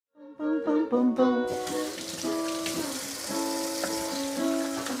boom, boom.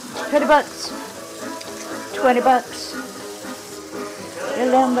 20 bucks. 20 bucks.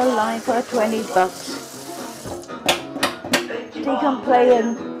 You're on the line for 20 bucks. Take on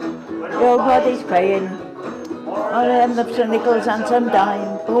playing. Your body's playing. I'll end up some nickels and some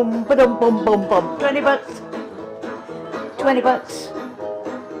dime. Boom, ba-dum, boom, boom, boom. 20 bucks. 20 bucks.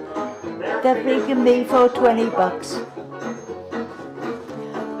 They're begging me for 20 bucks.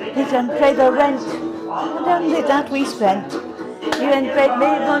 He can pay the rent. And only that we spent. You ain't paid me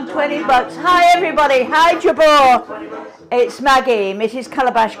on 20 bucks. Hi everybody. Hi Jabor. It's Maggie, Mrs.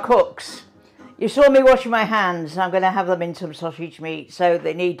 Calabash Cooks. You saw me washing my hands. I'm going to have them in some sausage meat, so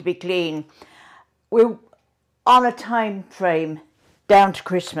they need to be clean. We're on a time frame down to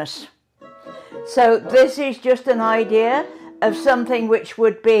Christmas. So this is just an idea of something which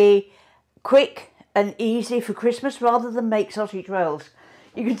would be quick and easy for Christmas rather than make sausage rolls.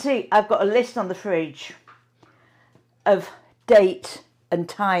 You can see I've got a list on the fridge of date and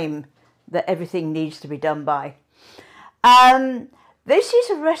time that everything needs to be done by. This is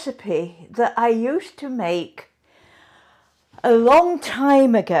a recipe that I used to make a long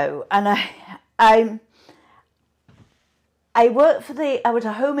time ago, and I worked for I was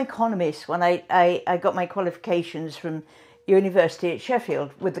a home economist when I got my qualifications from university at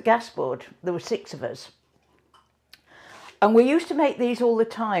Sheffield with the gas board. There were 6 of us. And we used to make these all the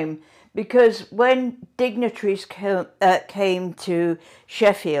time because when dignitaries came to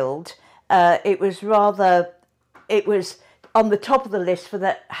Sheffield, it was on the top of the list for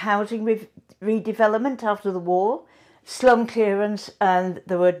the housing redevelopment after the war, slum clearance, and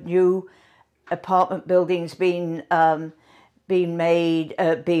there were new apartment buildings being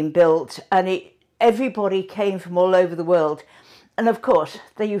built, and everybody came from all over the world. And of course,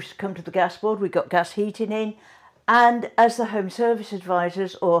 they used to come to the gas board. We got gas heating in, and as the home service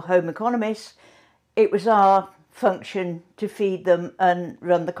advisors or home economists, it was our function to feed them and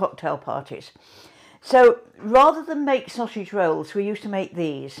run the cocktail parties. So rather than make sausage rolls, we used to make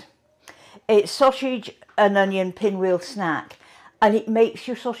these. It's sausage and onion pinwheel snack, and it makes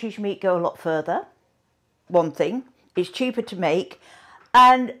your sausage meat go a lot further. One thing, it's cheaper to make,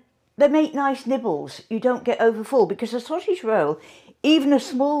 and they make nice nibbles. You don't get overfull because a sausage roll, even a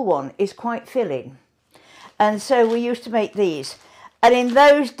small one, is quite filling. And so we used to make these. And in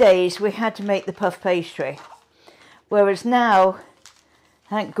those days, we had to make the puff pastry. Whereas now,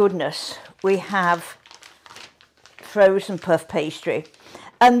 thank goodness, we have frozen puff pastry.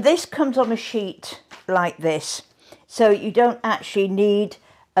 And this comes on a sheet like this. So you don't actually need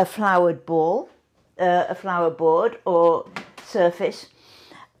a floured ball, a flour board or surface.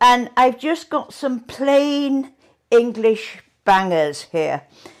 And I've just got some plain English bangers here,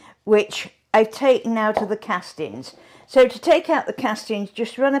 which I've taken out of the castings. So to take out the castings,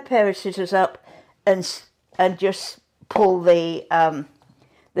 just run a pair of scissors up and just pull the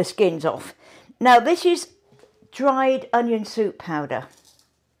skins off. Now this is dried onion soup powder,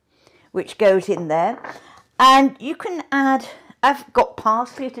 which goes in there. And you can add, I've got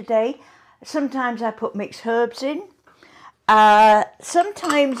parsley today. Sometimes I put mixed herbs in.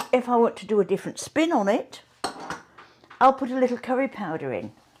 Sometimes if I want to do a different spin on it, I'll put a little curry powder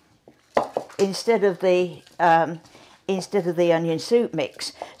in instead of the onion soup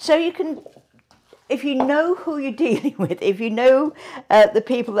mix. So you can, if you know who you're dealing with, if you know the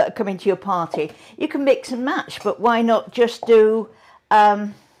people that are coming to your party, you can mix and match. But why not just do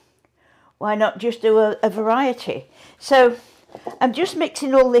a variety? So I'm just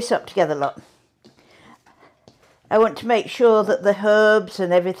mixing all this up together, look. I want to make sure that the herbs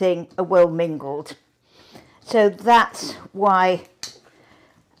and everything are well mingled. So that's why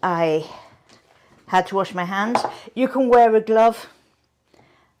I had to wash my hands. You can wear a glove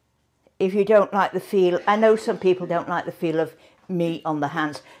if you don't like the feel. I know some people don't like the feel of meat on the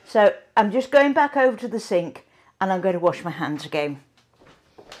hands. So I'm just going back over to the sink and I'm going to wash my hands again.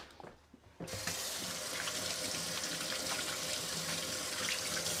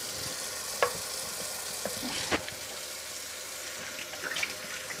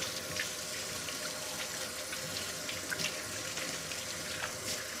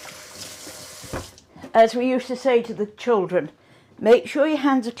 As we used to say to the children, make sure your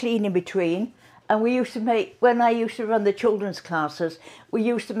hands are clean in between. And we used to make, when I used to run the children's classes, we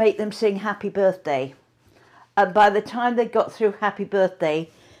used to make them sing happy birthday. And by the time they got through happy birthday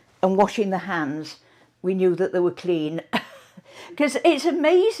and washing the hands, we knew that they were clean. Because it's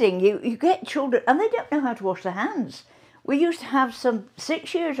amazing, you get children and they don't know how to wash their hands. We used to have some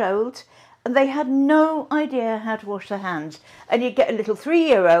 6-year-olds and they had no idea how to wash their hands. And you'd get a little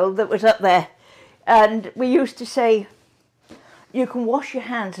 3-year-old that was up there. And we used to say, You can wash your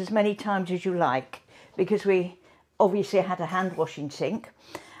hands as many times as you like, because we obviously had a hand washing sink,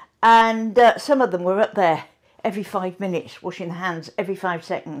 and some of them were up there every 5 minutes, washing the hands every 5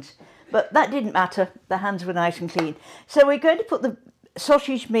 seconds. But that didn't matter, the hands were nice and clean. So we're going to put the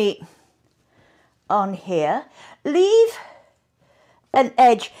sausage meat on here. Leave an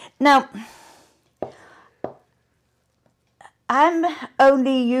edge. Now, I'm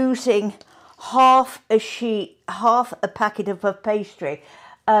only using half a packet of puff pastry.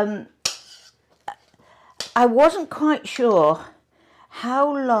 I wasn't quite sure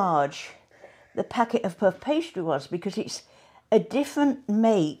how large the packet of puff pastry was, because it's a different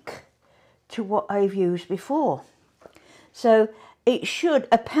make to what I've used before. So it should,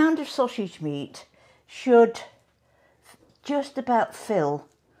 a pound of sausage meat should just about fill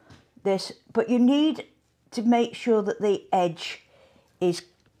this, but you need to make sure that the edge is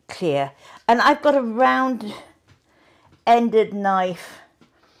clear. And I've got a round ended knife.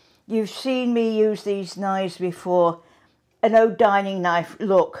 You've seen me use these knives before. An old dining knife.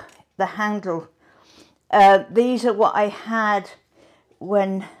 Look, the handle. These are what I had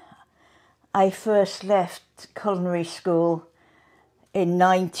when I first left culinary school in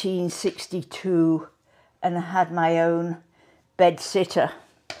 1962, and I had my own bed sitter.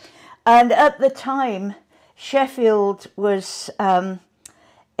 And at the time, Sheffield was,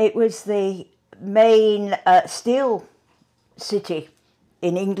 it was the main steel city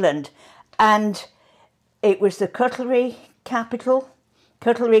in England, and it was the cutlery capital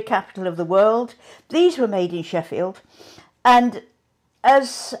of the world. These were made in Sheffield. And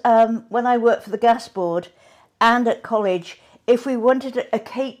as when I worked for the gas board and at college, if we wanted a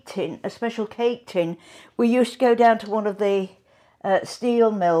cake tin, a special cake tin, we used to go down to one of the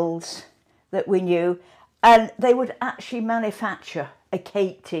steel mills that we knew, and they would actually manufacture a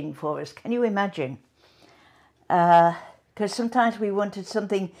cake tin for us. Can you imagine? Because sometimes we wanted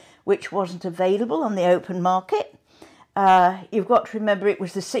something which wasn't available on the open market. You've got to remember it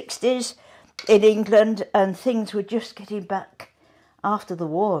was the 60s in England, and things were just getting back after the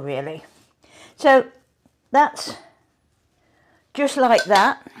war, really. So that's just like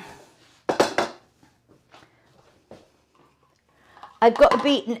that. I've got a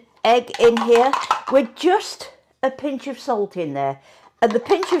beaten egg in here with just a pinch of salt in there, and the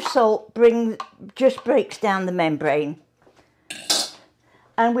pinch of salt just breaks down the membrane.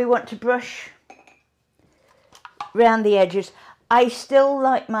 And we want to brush around the edges. I still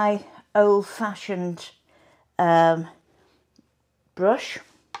like my old-fashioned brush.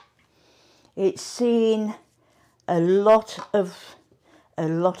 It's seen a lot of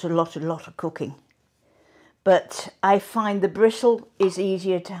cooking, but I find the bristle is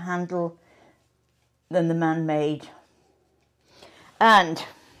easier to handle than the man-made. And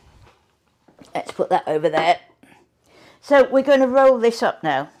let's put that over there. So we're going to roll this up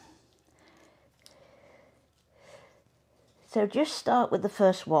now. So just start with the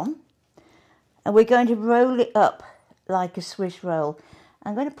first one, and we're going to roll it up like a Swiss roll.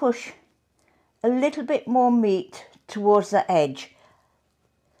 I'm going to push a little bit more meat towards the edge,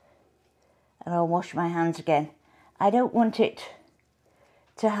 and I'll wash my hands again. I don't want it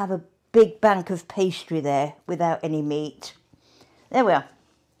to have a big bank of pastry there without any meat. There we are.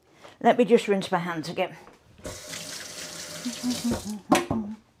 Let me just rinse my hands again.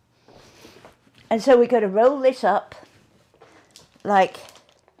 And so we're going to roll this up like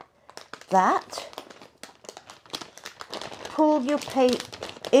that. Pull your paper.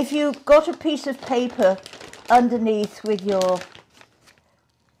 If you've got a piece of paper underneath with your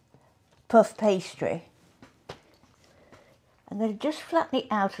puff pastry, I'm going to just flatten it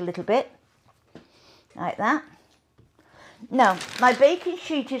out a little bit, like that. Now, my baking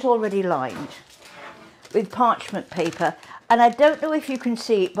sheet is already lined with parchment paper, and I don't know if you can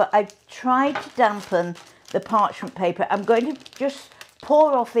see it, but I've tried to dampen the parchment paper. I'm going to just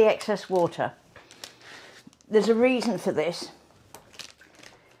pour off the excess water. There's a reason for this.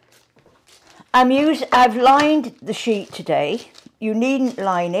 I've lined the sheet today. You needn't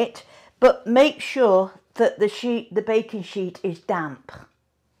line it, but make sure that the baking sheet is damp.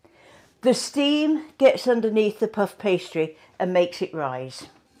 The steam gets underneath the puff pastry and makes it rise.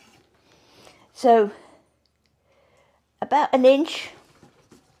 So about an inch.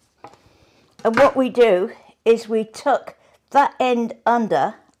 And what we do is we tuck that end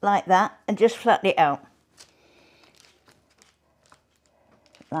under like that and just flatten it out.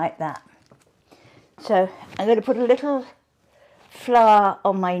 Like that. So I'm going to put a little flour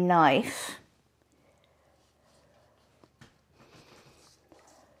on my knife.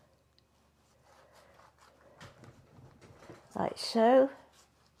 Like so.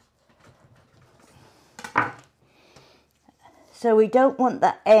 So we don't want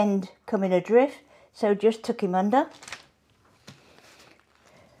that end coming adrift, so just tuck him under.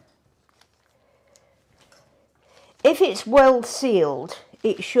 If it's well sealed,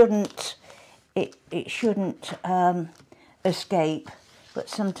 it shouldn't escape, but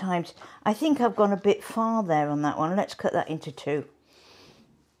sometimes I think I've gone a bit far there on that one. Let's cut that into two.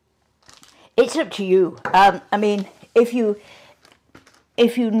 It's up to you. I mean, if you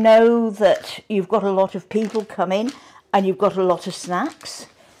know that you've got a lot of people coming and you've got a lot of snacks,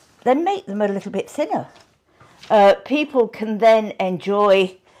 then make them a little bit thinner. People can then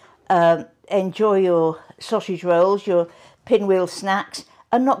enjoy your sausage rolls, your pinwheel snacks,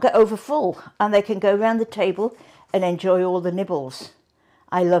 and not get over full, and they can go around the table and enjoy all the nibbles.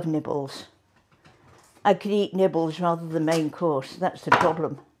 I love nibbles. I could eat nibbles rather than the main course. That's the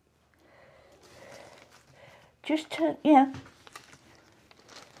problem. Just turn, yeah.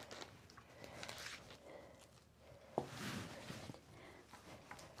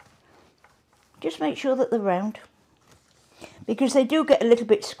 Just make sure that they're round, because they do get a little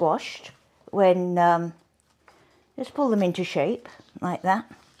bit squashed when, just pull them into shape like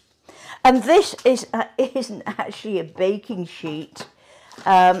that. And this isn't actually a baking sheet.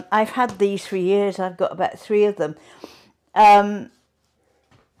 I've had these for years. I've got about 3 of them. In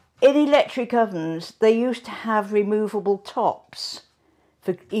electric ovens, they used to have removable tops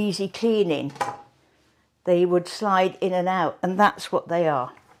for easy cleaning. They would slide in and out, and that's what they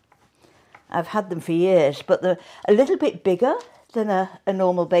are. I've had them for years, but they're a little bit bigger than a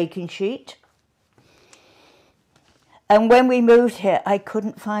normal baking sheet. And when we moved here, I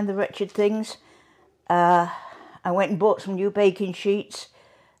couldn't find the wretched things. I went and bought some new baking sheets,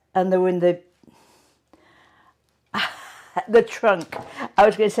 and they were in the trunk. I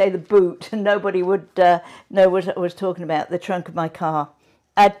was going to say the boot, and nobody would know what I was talking about, the trunk of my car.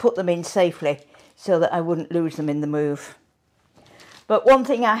 I'd put them in safely so that I wouldn't lose them in the move. But one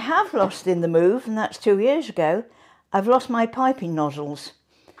thing I have lost in the move, and that's 2 years ago, I've lost my piping nozzles.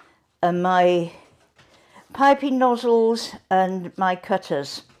 And my piping nozzles and my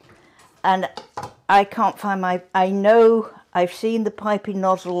cutters. And I can't find my... I know I've seen the piping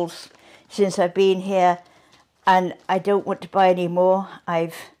nozzles since I've been here, and I don't want to buy any more.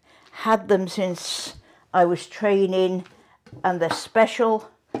 I've had them since I was training, and they're special,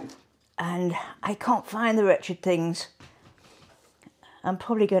 and I can't find the wretched things. I'm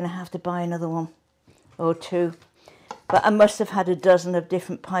probably going to have to buy another one or 2, but I must have had a dozen of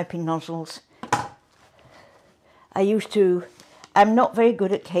different piping nozzles. I'm not very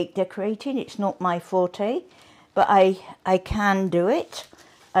good at cake decorating. It's not my forte, but I can do it.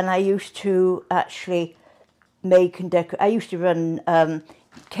 And I used to actually make and decorate. I used to run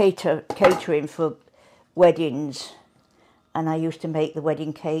catering for weddings, and I used to make the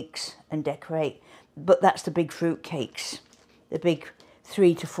wedding cakes and decorate. But that's the big fruit cakes, the big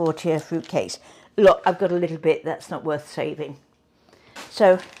 3 to 4 tier fruit cakes. Look, I've got a little bit that's not worth saving.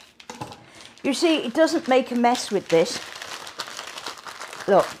 So, you see, it doesn't make a mess with this.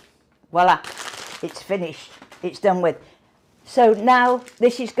 Look, voila, it's finished. It's done with. So now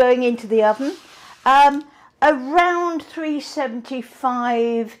this is going into the oven. Around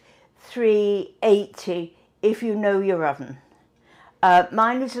 375, 380, if you know your oven.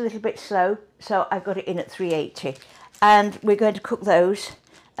 Mine is a little bit slow, so I've got it in at 380. And we're going to cook those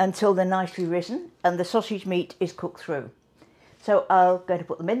until they're nicely risen and the sausage meat is cooked through. So I'm going to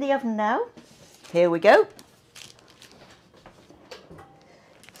put them in the oven now. Here we go.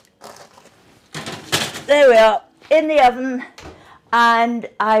 There we are, in the oven, and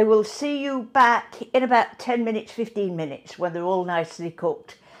I will see you back in about 10 minutes, 15 minutes when they're all nicely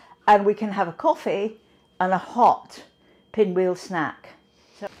cooked, and we can have a coffee and a hot pinwheel snack.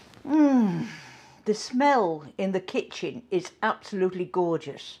 So, the smell in the kitchen is absolutely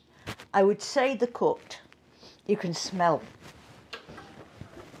gorgeous. I would say they're cooked. You can smell.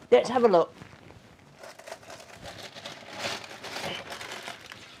 Let's have a look.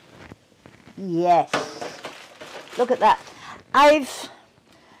 Yes, look at that. I've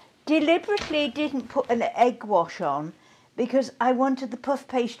deliberately didn't put an egg wash on because I wanted the puff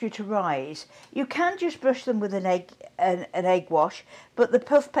pastry to rise. You can just brush them with an egg wash, but the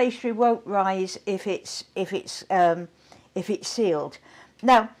puff pastry won't rise if it's sealed.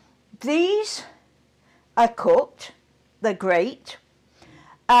 Now, these are cooked. They're great.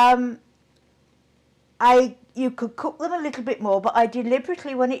 You could cook them a little bit more, but I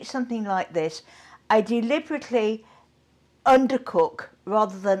deliberately, when it's something like this, I deliberately undercook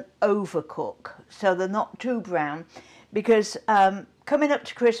rather than overcook, so they're not too brown, because coming up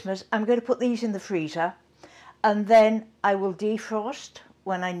to Christmas, I'm going to put these in the freezer, and then I will defrost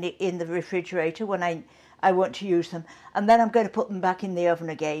when in the refrigerator when I want to use them, and then I'm going to put them back in the oven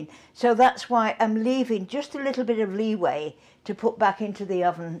again. So that's why I'm leaving just a little bit of leeway to put back into the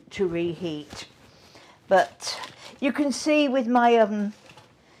oven to reheat. But you can see with my oven,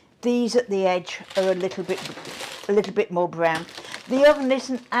 these at the edge are a little bit more brown. The oven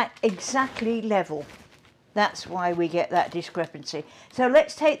isn't at exactly level. That's why we get that discrepancy. So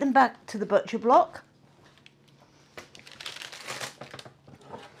let's take them back to the butcher block.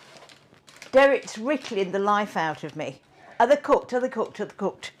 Derek's wriggling the life out of me. Are they cooked? Are they cooked? Are they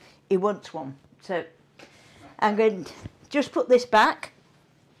cooked? He wants one. So I'm going to just put this back.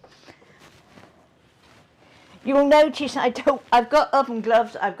 You'll notice I've got oven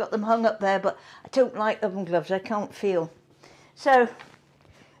gloves. I've got them hung up there, but I don't like oven gloves. I can't feel. So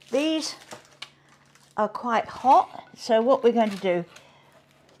these are quite hot. So what we're going to do,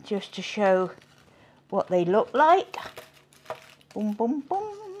 just to show what they look like. Boom, boom,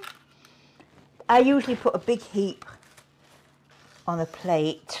 boom. I usually put a big heap on a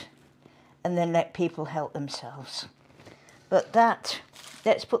plate and then let people help themselves. But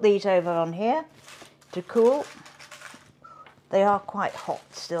let's put these over on here to cool. They are quite hot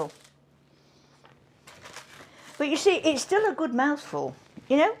still. But you see, it's still a good mouthful.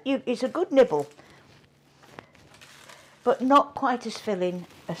 You know, it's a good nibble. But not quite as filling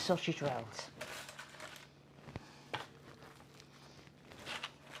as sausage rolls.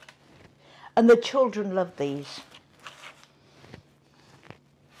 And the children love these.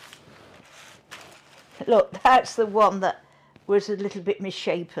 Look, that's the one that was a little bit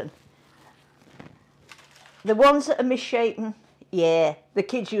misshapen. The ones that are misshapen, yeah, the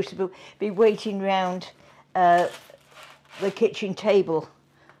kids used to be waiting round the kitchen table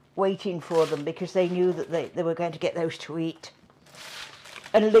waiting for them because they knew that they were going to get those to eat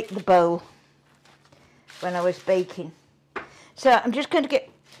and lick the bowl when I was baking. So I'm just going to get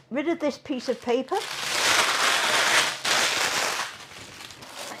rid of this piece of paper,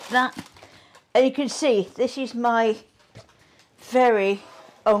 like that, and you can see this is my very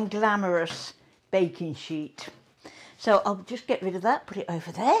unglamorous baking sheet. So I'll just get rid of that, put it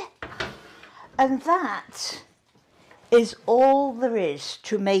over there, and that is all there is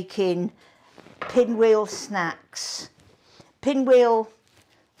to making pinwheel snacks, pinwheel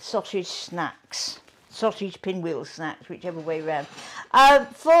sausage snacks. Sausage pinwheel snacks, whichever way around.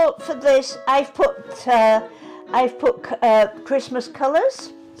 For this, I've put Christmas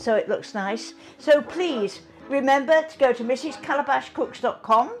colours, so it looks nice. So please remember to go to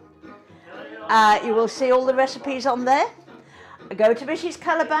mrscalabashcooks.com. You will see all the recipes on there. Go to Mrs.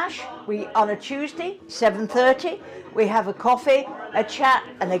 Calabash. On a Tuesday, 7:30, we have a coffee, a chat,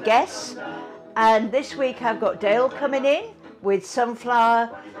 and a guest. And this week I've got Dale coming in with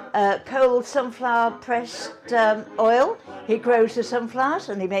cold sunflower pressed oil. He grows the sunflowers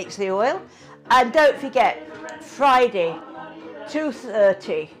and he makes the oil. And don't forget, Friday,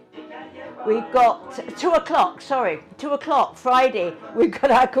 2:30, we've got 2 o'clock, sorry, 2 o'clock Friday, we've got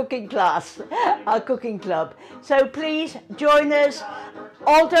our cooking class, our cooking club. So please join us.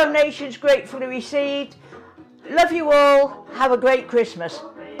 All donations gratefully received. Love you all. Have a great Christmas.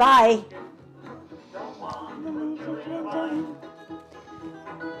 Bye.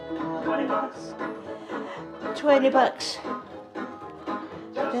 20 bucks. 20 bucks.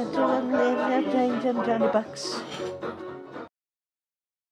 20 bucks.